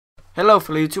Hello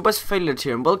fellow YouTubers, Failure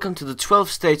here, and welcome to the 12th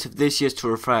stage of this year's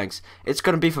Tour de France. It's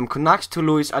gonna be from Connacht to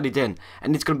Louis Ardiden,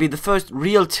 and it's gonna be the first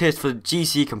real test for the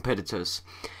GC competitors.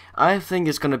 I think that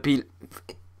it's gonna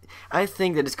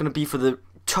be for the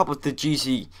top of the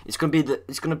GC. It's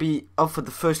gonna be up for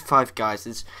the first 5 guys.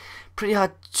 It's pretty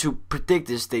hard to predict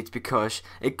this stage because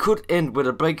it could end with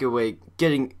a breakaway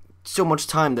getting so much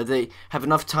time that they have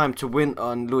enough time to win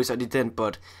on Louis Ardiden,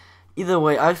 but either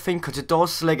way, I think Contador,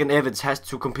 Sleg and Evans has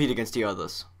to compete against the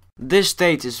others. This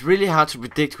stage is really hard to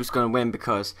predict who's gonna win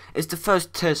because it's the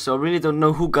first test, so I really don't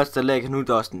know who got the leg and who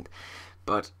doesn't.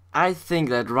 But I think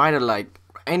that rider like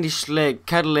Andy Schleck,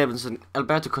 Cadel Evans and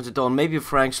Alberto Contador, and maybe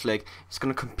Frank Schleck is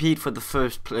gonna compete for the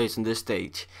first place in this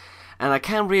stage. And I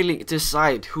can't really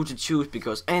decide who to choose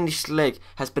because Andy Schleck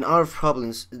has been out of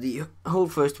problems the whole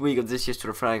first week of this year's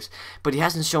Tour de France, but he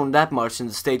hasn't shown that much in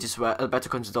the stages where Alberto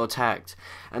Contador tagged.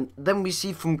 And then we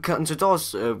see from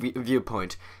Contador's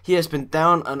viewpoint, he has been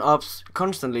down and up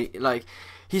constantly. Like,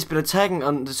 he's been attacking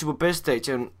on the Super Best stage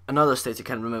and another stage, I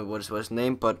can't remember what his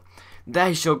name, but there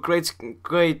he showed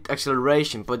great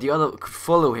acceleration, but the other could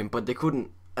follow him, but they couldn't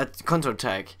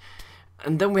counter-attack.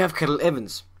 And then we have Cadel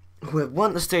Evans, who have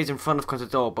won the stage in front of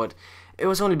Contador, but it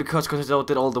was only because Contador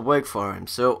did all the work for him.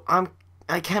 So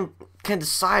I can't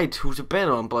decide who to bet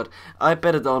on, but I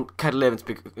betted on Cadel Evans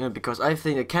because I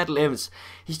think that Cadel Evans,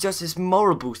 his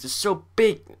moral boost is so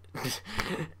big.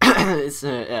 It's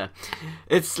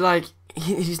like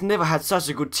he's never had such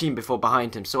a good team before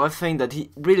behind him. So I think that he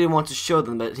really wants to show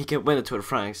them that he can win the Tour de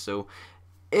France. So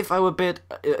if I were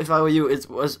you, it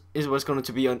was going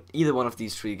to be on either one of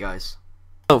these 3 guys.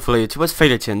 Hello fellow YouTubers,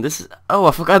 Failure here, and this is,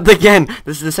 I forgot again,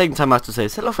 this is the second time I have to say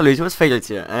this. Hello fellow YouTubers, Failure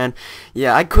here, and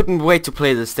yeah, I couldn't wait to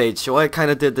play this stage, so I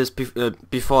kinda did this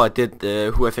before I did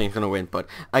who I think is gonna win, but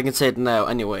I can say it now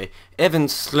anyway.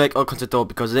 Evans, Sleg or Contador,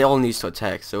 because they all need to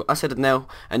attack, so I said it now,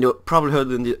 and you probably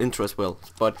heard it in the intro as well.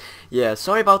 But yeah,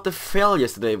 sorry about the fail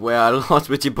yesterday where I lost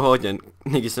Richie Borgia and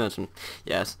Nicky Sturgeon.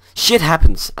 Yes, shit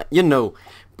happens, you know.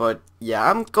 But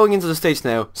yeah, I'm going into the stage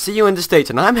now. See you in the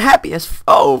stage, and I'm happy as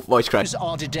voice crack.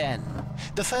 Ardiden.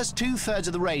 The first 2/3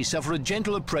 of the race are for a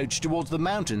gentle approach towards the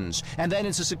mountains, and then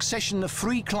it's a succession of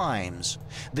 3 climbs.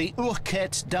 The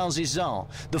Urquette d'Alzizan,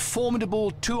 the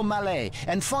formidable Tourmalet,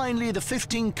 and finally the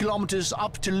 15 kilometers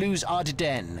up to Louis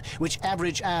Ardiden, which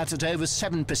average out at over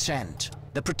 7%.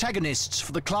 The protagonists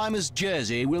for the climber's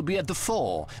jersey will be at the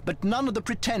fore, but none of the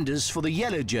pretenders for the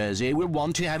yellow jersey will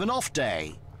want to have an off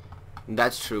day.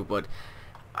 That's true, but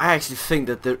I actually think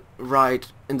that the ride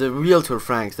in the real Tour de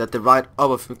France, that the ride up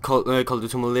of Col du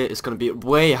Tourmalet is going to be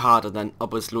way harder than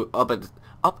up at Louis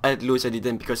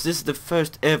Ardiden, because this is the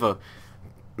first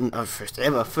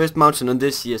mountain on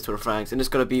this year's Tour de France, and it's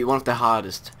going to be one of the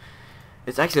hardest.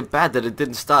 It's actually bad that it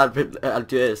didn't start with Alpe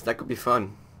d'Huez. That could be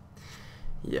fun.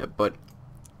 Yeah, but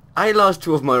I lost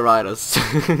 2 of my riders.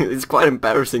 It's quite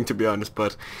embarrassing, to be honest,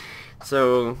 but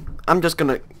so I'm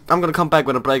gonna come back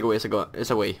when a breakaway is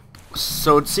away.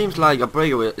 So it seems like a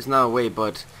breakaway is now away,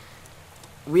 but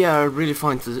we are really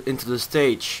far into the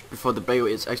stage before the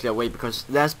breakaway is actually away, because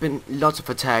there's been lots of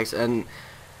attacks and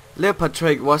Leopard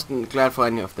Trek wasn't glad for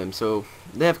any of them, so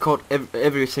they have caught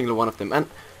every single one of them. And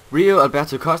Rio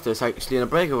Alberto Costa is actually in a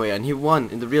breakaway, and he won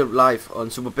in the real life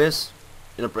on Super Best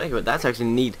in a breakaway. That's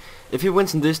actually neat. If he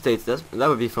wins in this stage, that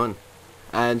would be fun.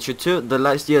 And Chateau, the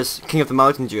last year's King of the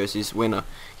Mountain jerseys winner,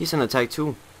 he's in attack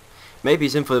too. Maybe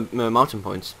he's in for the mountain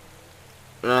points.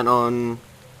 And on...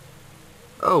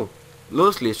 oh,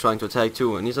 Losley is trying to attack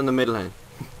too, and he's on the middle hand.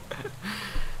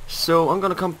 So I'm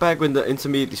gonna come back with the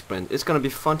intermediate sprint. It's gonna be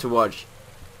fun to watch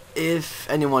if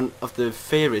any one of the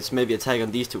favorites maybe attack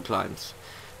on these 2 climbs.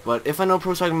 But if I know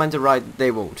Pro Cycling Manager right,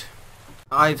 they won't.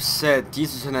 I've set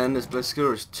Jesus Hernandez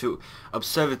Blasqueurs to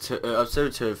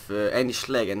observative Andy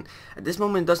Schleck, and at this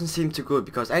moment it doesn't seem too good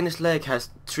because Andy Schleck has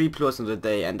 3+ in the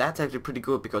day, and that's actually pretty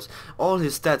good because all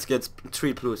his stats gets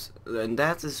 3+, and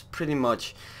that is pretty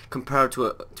much compared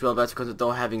to Alberto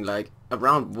Contador having like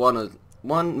around 1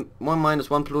 minus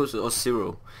 1+ or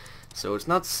 0. So it's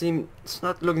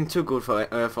not looking too good for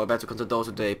Alberto Contador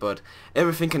today, but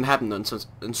everything can happen on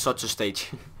such a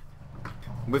stage.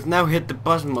 We've now hit the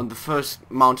bottom on the first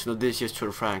mountain of this year's Tour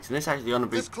de France, and it's actually gonna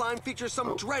be... This climb features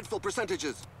some dreadful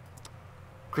percentages.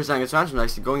 Chris Angerson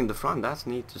actually going in the front. That's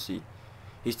neat to see.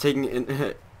 He's taking in...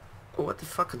 oh, what the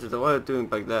fuck, Contador? What are you doing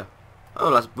back there? Oh,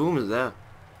 Last Boom is there.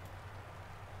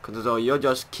 Contador, you're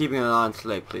just keeping an eye on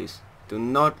Schleck, please. Do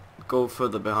not go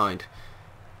further behind,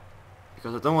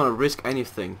 because I don't want to risk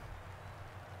anything.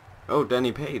 Oh,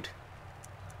 Danny paid.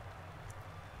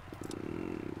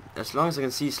 As long as I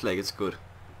can see Schleck, it's good,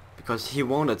 because he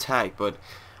won't attack, but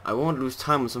I won't lose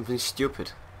time on something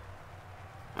stupid.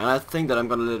 And I think that I'm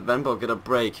gonna let Vanbo get a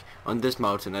break on this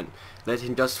mountain and let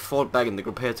him just fall back in the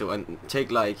Gruppetto and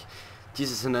take like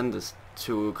Jesus Hernandez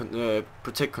to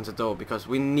protect Contador, because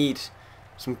we need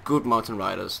some good mountain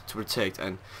riders to protect,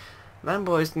 and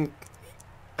Vanbo isn't...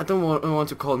 I don't want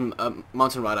to call him a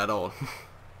mountain rider at all.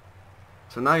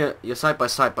 So now you're side by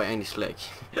side by Andy Schleck.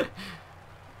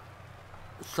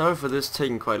 Sorry for this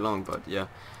taking quite long, but yeah.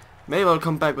 Maybe I'll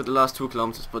come back with the last 2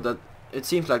 kilometers, but that it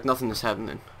seems like nothing is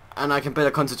happening. And I can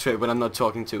better concentrate when I'm not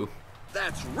talking to.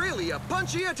 That's really a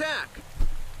punchy attack!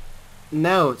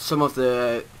 Now, some of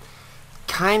the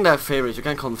kinda favorites, you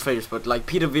can't call them favorites, but like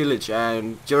Peter Village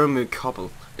and Jeremy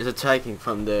Koppel is attacking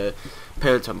from the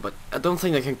peloton, but I don't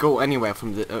think they can go anywhere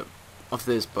from the of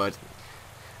this, but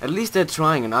at least they're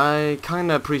trying, and I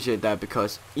kinda appreciate that,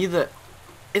 because either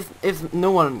if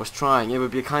no one was trying, it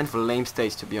would be a kind of a lame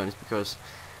stage, to be honest, because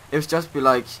it would just be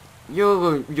like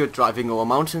you're driving over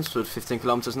mountains with 15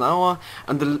 kilometers an hour,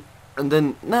 and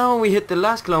then now we hit the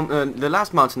last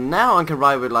mountain. Now I can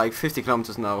ride with like 50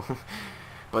 kilometers an hour.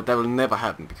 But that will never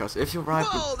happen, because if you ride...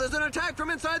 Whoa, there's an attack from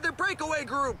inside the breakaway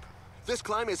group! This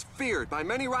climb is feared by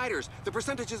many riders. The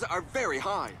percentages are very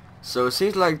high. So it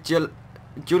seems like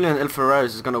Julian El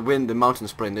Ferraris is gonna win the mountain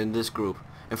sprint in this group,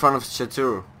 in front of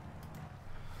Chaturo.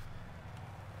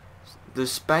 The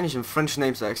Spanish and French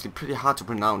names are actually pretty hard to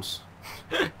pronounce.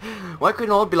 Why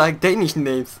couldn't all be like Danish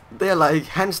names? They're like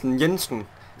Hansen, Jensen.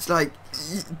 It's like,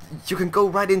 you can go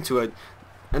right into it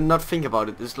and not think about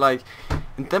it. It's like,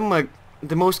 in Denmark,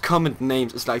 the most common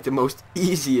names is like the most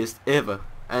easiest ever.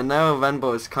 And now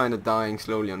Vanbo is kind of dying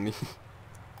slowly on me.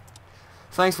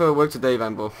 Thanks for your work today,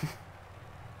 Vanbo.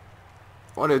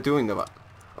 What are you doing there?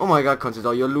 Oh my god,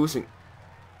 Contador, you're losing.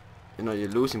 You know, you're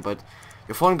losing, but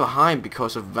you're falling behind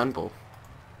because of Vanbo.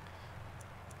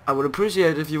 I would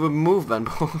appreciate it if you would move,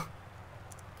 Vanbo.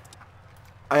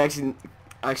 I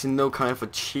actually know kind of a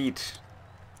cheat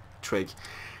trick.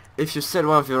 If you set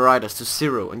one of your riders to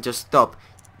 0 and just stop,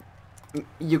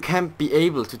 you can't be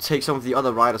able to take some of the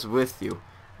other riders with you,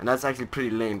 and that's actually pretty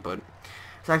lame, but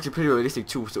it's actually pretty realistic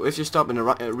too. So if you stop in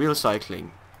a real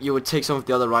cycling, you would take some of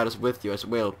the other riders with you as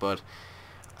well, but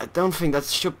I don't think that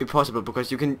should be possible,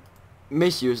 because you can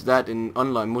misuse that in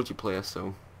online multiplayer.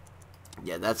 So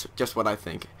yeah, that's just what I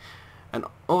think. And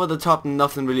over the top,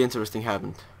 nothing really interesting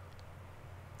happened.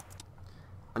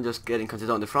 I'm just getting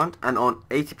Contador on the front and on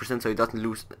 80% so he doesn't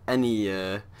lose any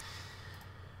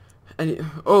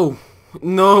oh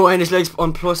no, and his legs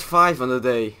on +5 on the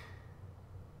day.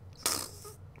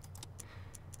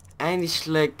 Andy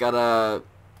Schleck got a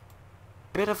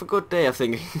bit of a good day, I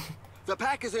think. The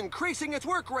pack is increasing its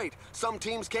work rate. Some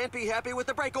teams can't be happy with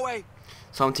the breakaway.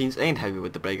 Some teams ain't happy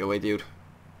with the breakaway, dude.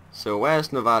 So where's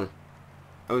Noval?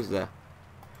 Oh, he's there.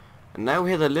 And now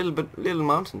we hit a little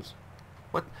mountains.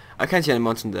 What? I can't see any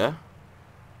mountain there.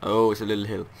 Oh, it's a little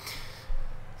hill.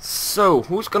 So,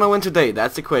 who's gonna win today?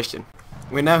 That's the question.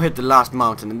 We now hit the last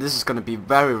mountain, and this is gonna be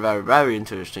very, very, very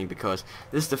interesting, because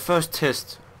this is the first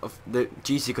test of the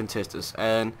GC contestants,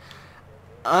 and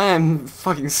I am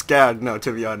fucking scared now,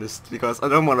 to be honest, because I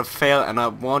don't want to fail and I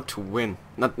want to win.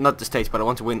 Not the stage, but I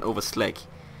want to win over Schleck.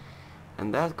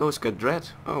 And that goes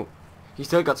Gadret. Oh, he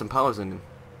still got some powers in him.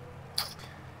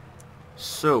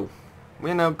 So,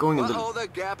 we're now going in the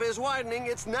gap is widening.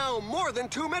 It's now more than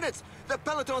 2 minutes. The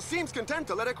peloton seems content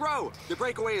to let it grow. The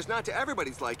breakaway is not to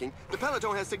everybody's liking. The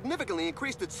peloton has significantly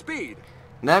increased its speed.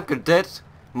 Now Gadret,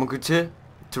 Moncute,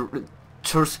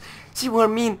 see what I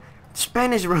mean?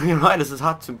 Spanish riders is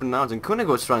hard to pronounce, and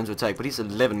Cunego is trying to attack, but he's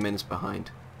 11 minutes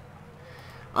behind.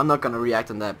 I'm not gonna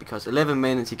react on that, because 11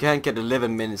 minutes, he can't get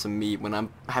 11 minutes on me when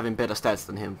I'm having better stats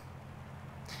than him.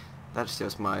 That's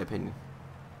just my opinion.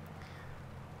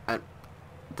 And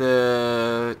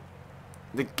the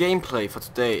gameplay for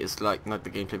today is like, not the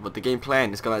gameplay, but the game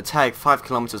plan is gonna attack 5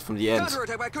 kilometers from the end.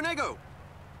 Counter-attack by Cunego.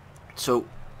 So,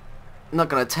 not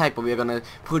gonna attack, but we're gonna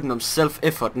put in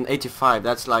self-effort in 85.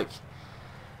 That's like,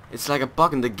 it's like a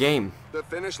bug in the game. The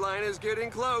finish line is getting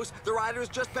close. The rider's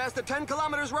just passed the 10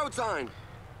 kilometers road sign.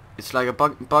 It's like a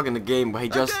bug in the game where he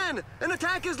just... Again! An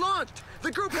attack is launched!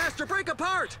 The group has to break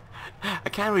apart! I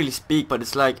can't really speak, but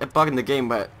it's like a bug in the game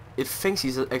where it thinks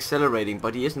he's accelerating,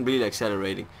 but he isn't really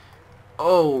accelerating.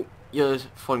 Oh, you're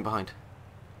falling behind.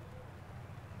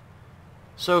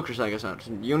 So, Chris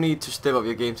Anderson, you need to step up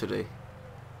your game today.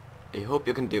 I hope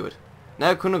you can do it.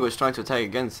 Now Cunego is trying to attack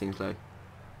again, it seems like.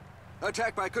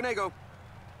 Attack by Cunego.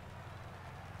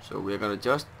 So we're gonna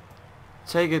just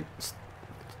take it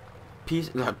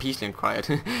peacefully and quiet.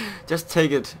 Just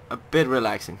take it a bit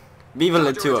relaxing. Viva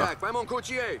la tour. Attack by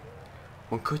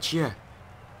Moncoutier.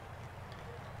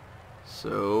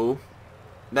 So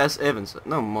that's Evans.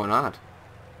 No, more not.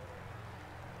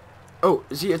 Oh,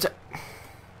 is he attack?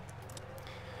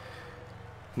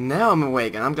 Now I'm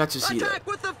awake, and I'm glad to see that. Attack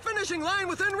with the finishing line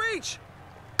within reach!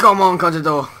 Come on,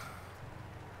 Contador.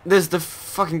 This is the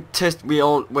fucking test we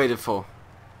all waited for.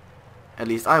 At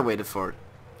least I waited for it.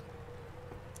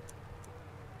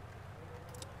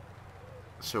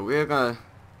 So we're gonna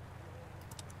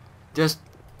just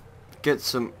get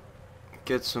some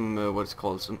what's it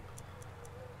called, some.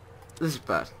 This is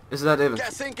bad. Is that even?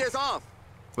 Gas sync is off.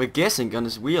 We're guessing on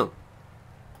this wheel.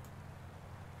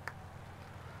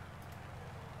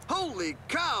 Holy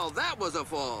cow, that was a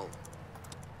fall.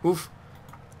 Oof.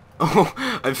 Oh,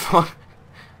 I thought.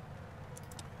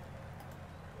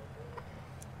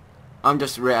 I'm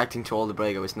just reacting to all the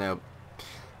breakaways now.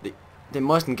 They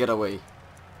mustn't get away.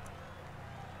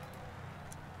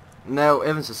 No,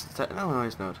 Evans is attack. No,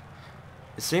 he's not.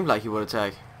 It seemed like he would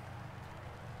attack.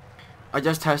 I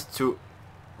just has to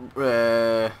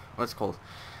what's it called?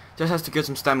 Just has to get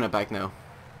some stamina back now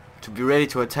to be ready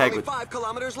to attack. Only with 5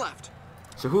 kilometers left.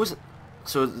 So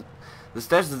the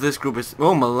stats of this group is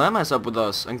Malema is up with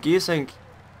us, and Giesing,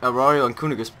 Arroyo and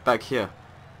Koenig is back here.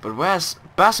 But where's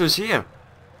Basu is here?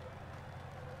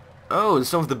 Oh, and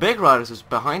some of the big riders is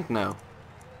behind now.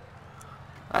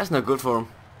 That's not good for him.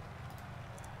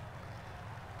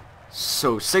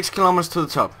 So 6 kilometers to the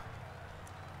top.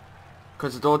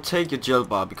 Because don't take your gel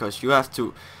bar, because you have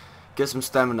to get some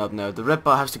stamina up now. The red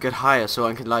bar has to get higher so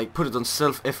I can like put it on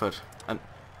self-effort. And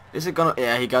is it gonna?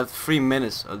 Yeah, he got 3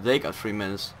 minutes, or they got 3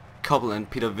 minutes. Koppel and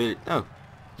Peter Will. No,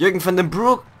 Jürgen van den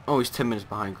Broek. Oh, he's 10 minutes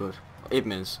behind. Good, 8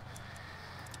 minutes.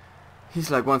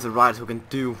 He's like one of the riders who can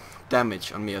do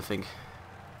damage on me, I think.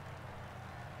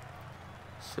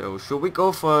 So should we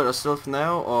go for it ourselves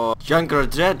now, or Jean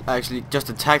Gardret actually just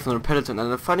attacked from the peloton?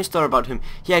 And a funny story about him,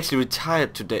 he actually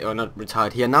retired today, or not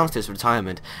retired, he announced his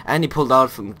retirement, and he pulled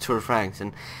out from the Tour de France,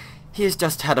 and he's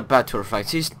just had a bad Tour de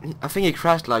France. I think he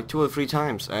crashed like 2 or 3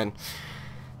 times, and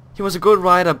he was a good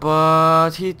rider,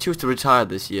 but he chose to retire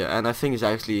this year, and I think he's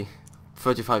actually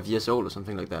 35 years old or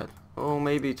something like that. Or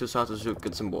maybe to start to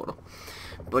get some water.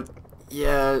 But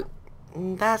yeah,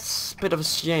 that's a bit of a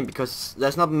shame, because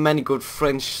there's not many good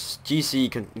French GC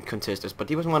contestants, but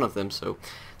he was one of them, so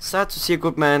sad to see a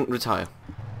good man retire.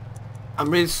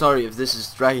 I'm really sorry if this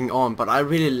is dragging on, but I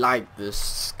really like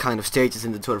this kind of stages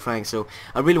in the Tour de France, so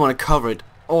I really want to cover it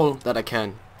all that I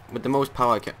can, with the most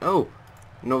power I can. Oh,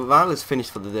 Noval is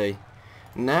finished for the day.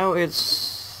 Now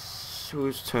it's...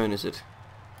 whose turn is it?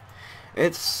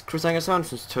 It's Chris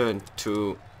Angerson's turn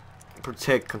to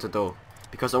protect Contador,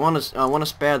 because I want to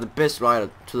spare the best rider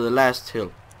to the last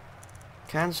hill.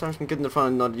 Can Sørensen get in the front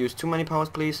and not use too many powers,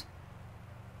 please?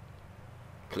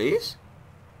 Please?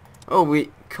 Oh,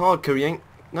 we caught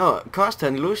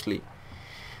Karsten loosely.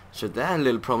 So that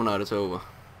little promenade is over.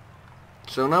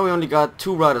 So now we only got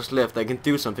 2 riders left that can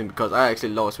do something, because I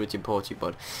actually lost Richie Porti,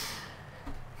 but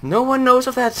no one knows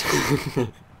of that.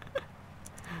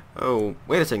 Oh,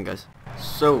 wait a second, guys.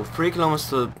 So 3 kilometers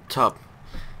to the top.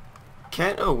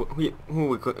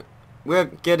 We're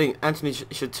getting Anthony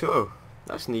Chateau.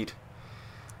 That's neat.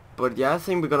 But yeah, I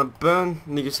think we're gonna burn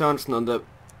Nicky Sørensen on the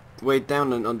way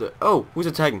down and on the... Oh, who's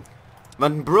attacking?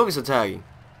 Van den Broek is attacking.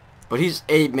 But he's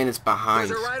 8 minutes behind.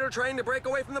 There's a rider trying to break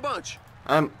away from the bunch.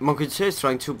 Moncoutier is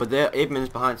trying to, but they're 8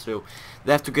 minutes behind, so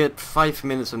they have to get 5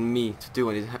 minutes on me to do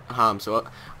any harm. So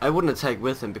I wouldn't attack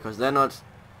with him, because they're not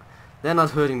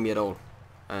hurting me at all.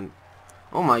 And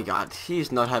oh my god,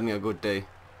 he's not having a good day.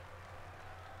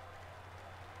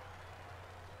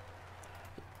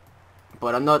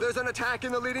 But I'm not... There's an attack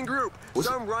in the leading group.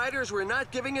 Some riders were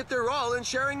not giving it their all and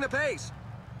sharing the pace.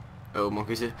 Oh,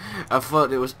 Moncoutier. I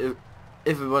thought it was...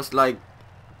 If it was like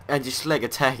Angie Schleck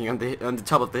attacking on the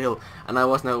top of the hill and I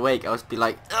wasn't awake, I would be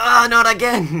like, ah, not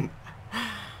again!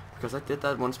 Because I did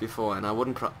that once before and I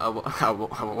wasn't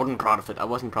proud of it. I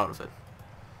wasn't proud of it.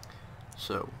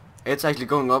 So it's actually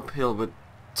going uphill with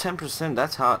 10%.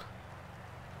 That's hard.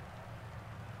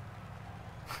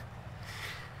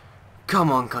 Come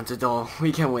on, Contador,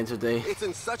 we can win today. It's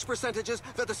in such percentages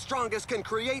that the strongest can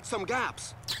create some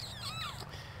gaps.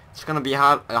 It's gonna be a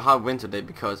hard win today,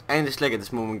 because Andy Schleck at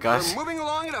this moment, guys. We're moving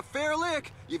along at a fair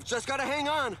lick. You've just got to hang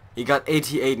on. He got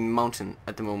 88 in mountain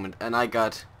at the moment, and I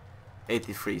got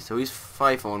 83. So he's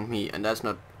 5 on me, and that's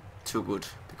not too good,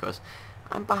 because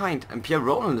I'm behind. And Pierre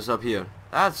Roland is up here.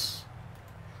 That's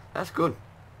good.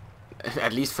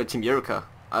 At least for Team Eureka.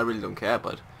 I really don't care,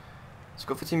 but let's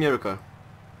go for Team Eureka.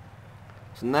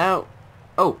 So now,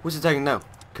 oh, who's attacking now?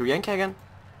 Kurienka again?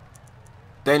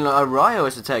 Daniel Arroyo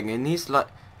is attacking, and he's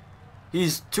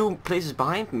 2 places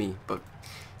behind me, but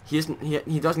he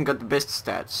doesn't got the best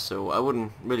stats, so I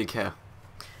wouldn't really care.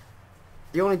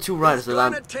 The only two riders He's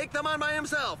that going to take them on by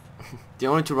himself. the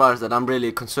only two riders that I'm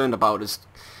really concerned about is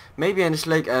maybe Andy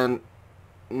Slick and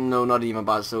no, not Ivan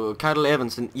Basso. Cadel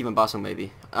Evans and Ivan Basso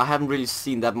maybe. I haven't really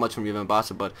seen that much from Ivan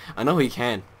Basso, but I know he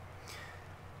can.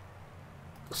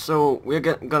 So we're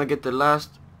gonna get the last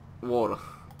water,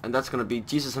 and that's gonna be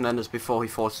Jesus Hernandez before he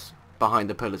falls behind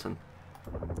the peloton.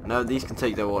 Now these can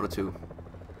take their water too,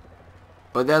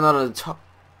 but they're not on the top.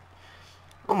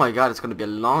 Oh my god, it's gonna be a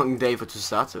long day for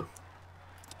Tsusato.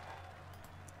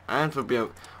 And for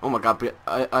Brio. Oh my god,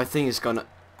 I think he's gonna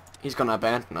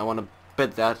abandon. I wanna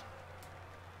bet that.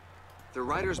 The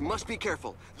riders must be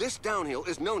careful. This downhill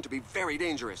is known to be very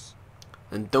dangerous.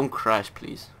 Then don't crash,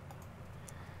 please.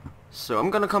 So I'm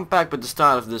gonna come back with the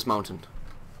start of this mountain.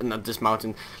 Not this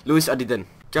mountain. Luis Adiden.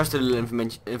 Just a little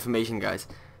information, guys.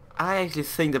 I actually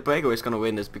think the breakaway is gonna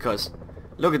win this because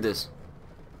look at this.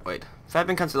 Wait,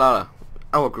 Fabian Cancellara,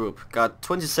 our group, got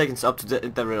 20 seconds up to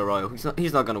David Arroyo.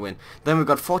 He's not gonna win. Then we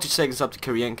got 40 seconds up to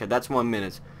Kirienka. That's 1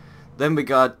 minute. Then we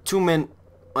got 1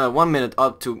 minute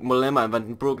up to Mollema and Van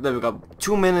den Broek. Then we got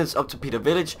 2 minutes up to Peter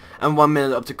Village and 1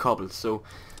 minute up to Koppel. So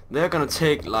they're gonna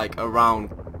take like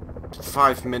around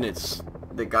 5 minutes.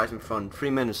 The guys in front,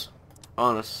 3 minutes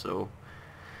on us. So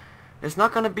it's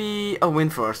not gonna be a win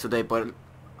for us today. But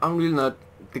I'm really not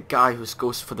the guy who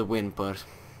goes for the win. But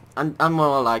I'm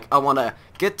more like I wanna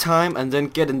get time and then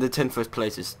get in the 10 first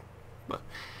places. But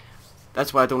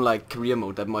that's why I don't like career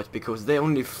mode that much, because they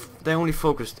only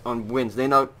focused on wins. They're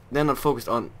not focused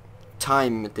on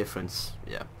time difference.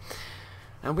 Yeah.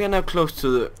 And we are now close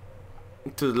to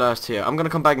the last here. I'm gonna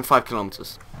come back in 5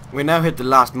 kilometers. We now hit the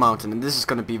last mountain, and this is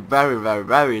gonna be very, very,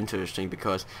 very interesting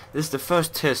because this is the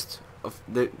first test of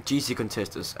the GC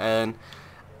contestants, and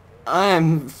I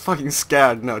am fucking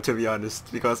scared now, to be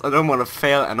honest, because I don't want to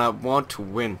fail and I want to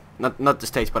win. Not the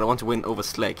stage, but I want to win over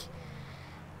Slick.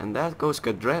 And that goes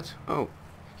Gadret. Oh,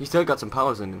 he still got some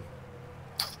powers in him.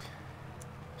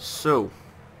 So,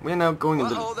 we're now going in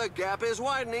the... Uh-oh, the gap is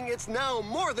widening. It's now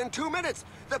more than 2 minutes.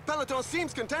 The peloton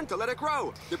seems content to let it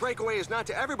grow. The breakaway is not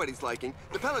to everybody's liking.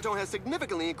 The peloton has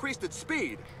significantly increased its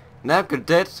speed. Now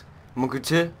Gadret,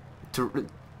 Moncute,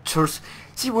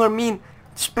 see what I mean?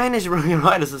 Spanish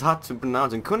riders is hard to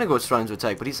pronounce, and Kunego is trying to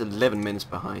attack, but he's 11 minutes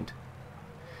behind.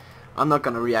 I'm not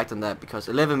gonna react on that, because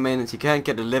 11 minutes, he can't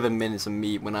get 11 minutes of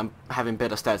me when I'm having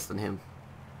better stats than him.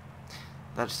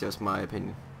 That's just my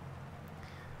opinion.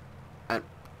 And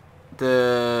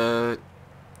the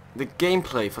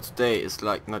gameplay for today is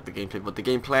like, not the gameplay, but the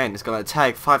game plan is gonna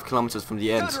attack 5 kilometers from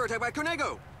the end. Counter-attack by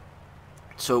Kunego.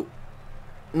 So,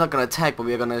 not gonna attack, but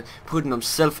we're gonna put in some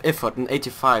self-effort in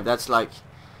 85. That's like...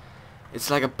 It's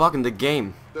like a bug in the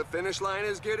game. The finish line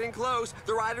is getting close.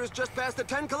 The riders just passed the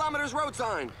 10 kilometers road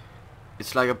sign.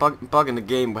 It's like a bug in the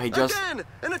game where he just... Again!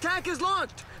 An attack is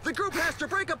launched! The group has to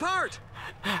break apart!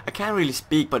 I can't really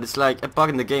speak, but it's like a bug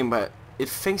in the game where it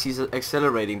thinks he's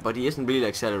accelerating, but he isn't really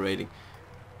accelerating.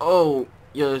 Oh,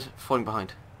 you're falling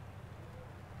behind.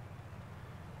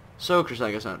 So, Chris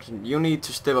Anderson, you need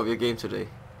to step up your game today.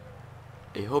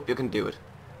 I hope you can do it.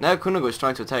 Now Kunego is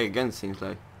trying to attack again, seems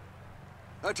like.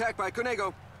 Attack by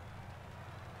Kunego.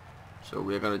 So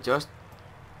we're gonna just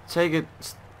take it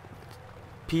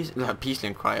peacefully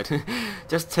and quiet.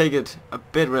 Just take it a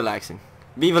bit relaxing.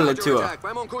 Viva la tour. Attack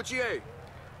by Moncoutier.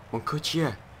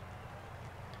 Moncoutier.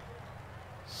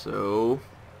 So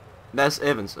that's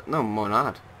Evans. No, more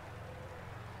not.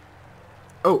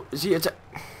 Oh, is he attack?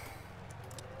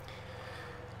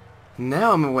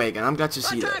 Now I'm awake, and I'm glad to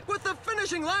see that. Attack with the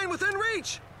finishing line within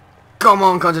reach. Come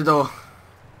on, Contador.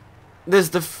 This is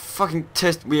the fucking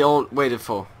test we all waited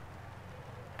for.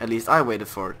 At least I waited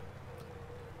for it.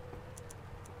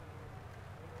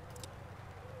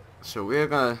 So we're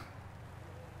gonna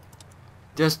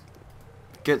just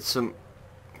get some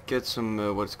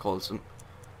what's called some...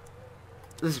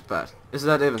 This is bad. Is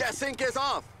that even? Gas sync is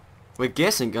off. We're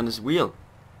guessing on this wheel.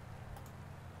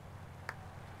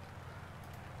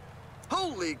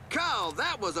 Holy cow,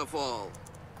 that was a fall.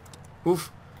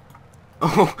 Oof.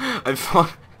 Oh, I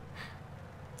thought...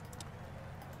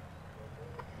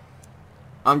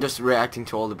 I'm just reacting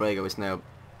to all the breakaways now.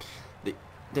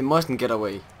 They mustn't get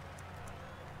away.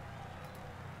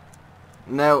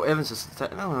 No, Evans is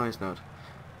no, he's not.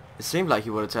 It seemed like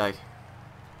he would attack.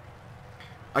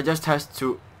 I just has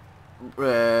to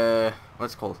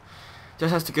what's it called?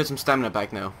 Just has to get some stamina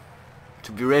back now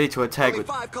to be ready to attack. Only with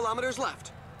 5 kilometers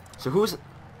left. So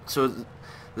the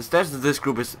stats of this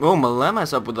group is Malema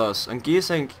is up with us, and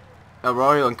Giesink,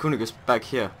 Arroyo, and Kunig is back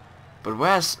here. But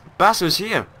where's Basso is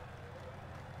here?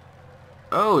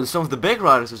 Oh, and some of the big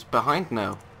riders is behind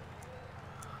now.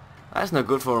 That's not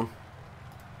good for him.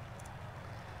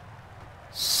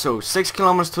 So 6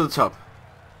 kilometers to the top.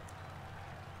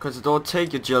 Contador,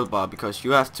 take your gel bar because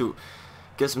you have to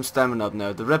get some stamina up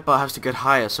now. The red bar has to get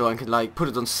higher so I can like put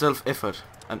it on self-effort.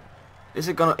 And is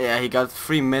it gonna? Yeah, he got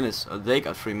 3 minutes, or they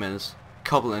got 3 minutes.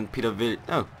 Koppel and Peter Will.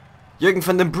 No, Jürgen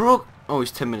van den Broek. Oh,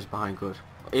 he's 10 minutes behind. Good,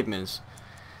 8 minutes.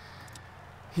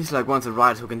 He's like one of the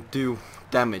riders who can do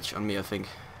damage on me, I think.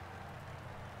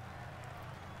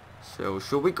 So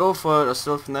should we go for it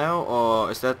ourselves now,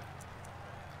 or is that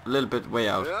a little bit way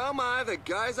out? Oh my, the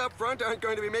guys up front aren't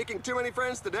going to be making too many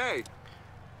friends today.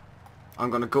 I'm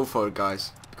gonna go for it,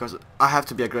 guys, because I have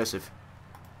to be aggressive.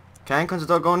 Can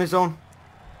Contador go on his own?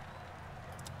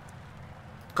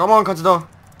 Come on, Contador.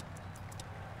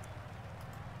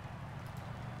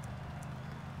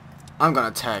 I'm gonna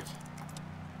attack.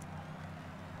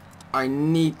 I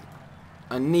need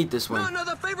this one. No,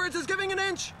 the favorites is giving an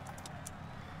inch.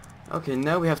 Okay,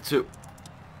 now we have to...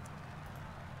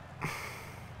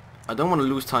 I don't want to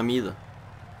lose time either.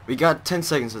 We got 10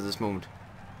 seconds at this moment.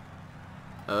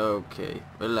 Okay,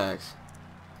 relax.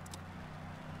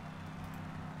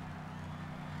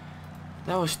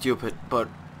 That was stupid, but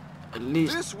at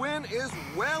least... This win is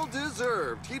well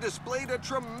deserved. He displayed a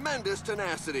tremendous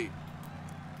tenacity.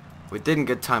 We didn't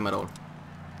get time at all.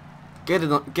 Get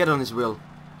on his wheel.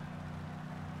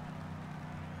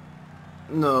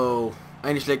 No.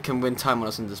 Einschlag can win time on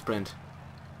us in the sprint.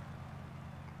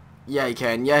 Yeah, he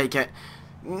can. Yeah, he can.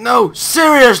 No!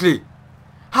 Seriously!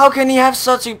 How can he have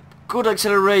such a good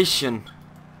acceleration?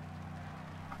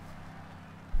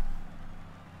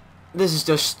 This is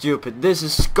just stupid. This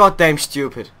is goddamn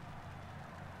stupid.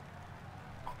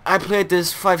 I played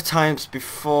this 5 times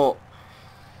before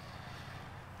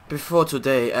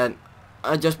today, and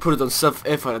I just put it on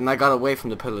self-effort and I got away from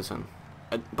the peloton.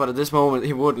 But at this moment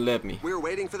he wouldn't let me. We're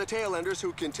waiting for the tail-enders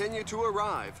who continue to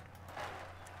arrive.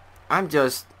 I'm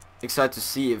just excited to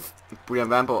see if Brian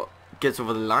Vampo gets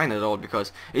over the line at all,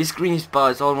 because his green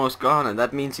bar is almost gone and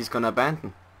that means he's gonna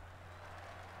abandon.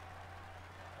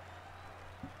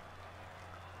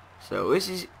 So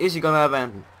is he gonna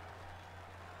abandon?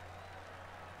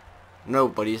 No,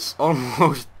 but he's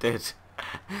almost dead.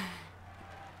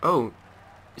 Oh,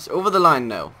 he's over the line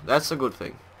now. That's a good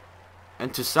thing.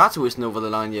 And Tusatu isn't over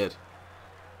the line yet.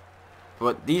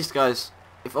 But these guys,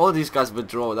 if all these guys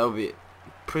withdraw, that would be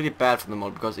pretty bad for them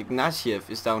all, because Ignatieff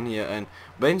is down here and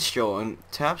Renshaw and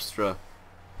Terpstra.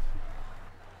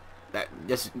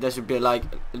 There should be like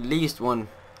at least 1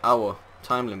 hour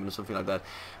time limit or something like that.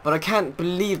 But I can't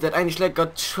believe that Einschlag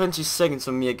got 20 seconds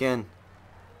on me again.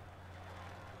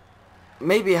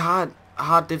 Maybe hard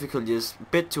difficulty is a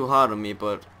bit too hard on me,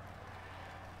 but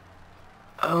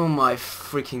oh my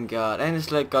freaking god.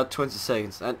 Einschlag got 20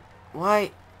 seconds. And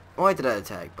why did I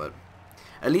attack? But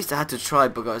at least I had to try,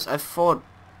 because I thought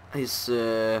his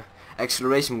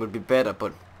acceleration would be better,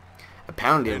 but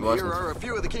apparently it wasn't. Here are a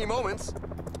few of the key moments.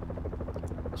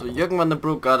 So Jürgen van den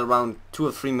Broek got around 2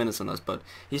 or 3 minutes on us, but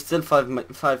he's still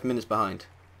 5 minutes behind.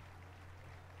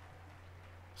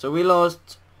 So we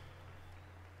lost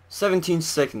 17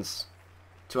 seconds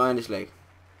to Einschlag,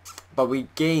 but we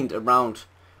gained around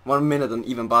 1 minute on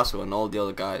Ivan Basso and all the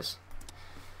other guys.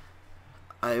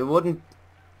 It wouldn't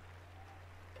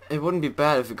be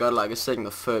bad if we got like a 2nd or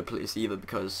 3rd place either,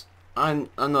 because I'm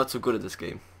not so good at this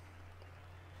game.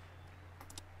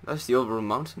 That's the overall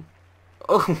mountain.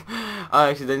 Oh, I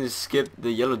accidentally skipped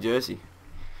the yellow jersey.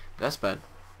 That's bad.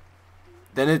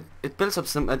 Then it builds up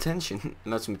some attention.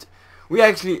 Not some. We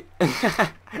actually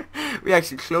we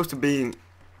actually close to being.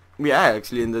 We are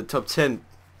actually in the top 10,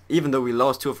 even though we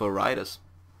lost 2 of our riders.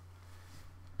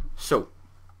 So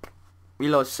we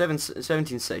lost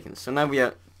 17 seconds. So now we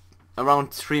are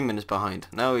around 3 minutes behind.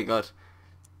 Now we got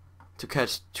to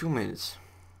catch 2 minutes.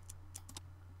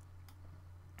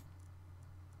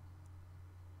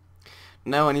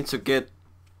 Now I need to get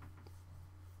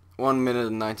 1 minute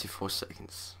and 94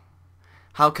 seconds.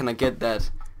 How can I get that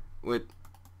with...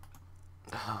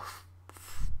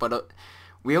 but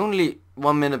we only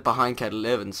 1 minute behind Cattle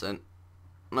Evans, and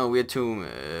no, we're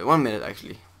 1 minute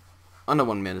actually. Under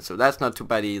 1 minute, so that's not too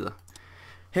bad either.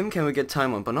 Him can we get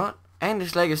time on, but not.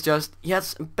 Einschlag is just, he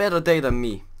has a better day than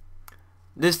me.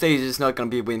 This stage is not gonna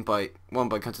be won by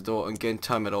Contador and gain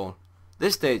time at all.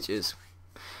 This stage is.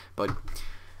 But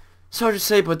sorry to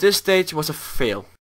say, but this stage was a fail.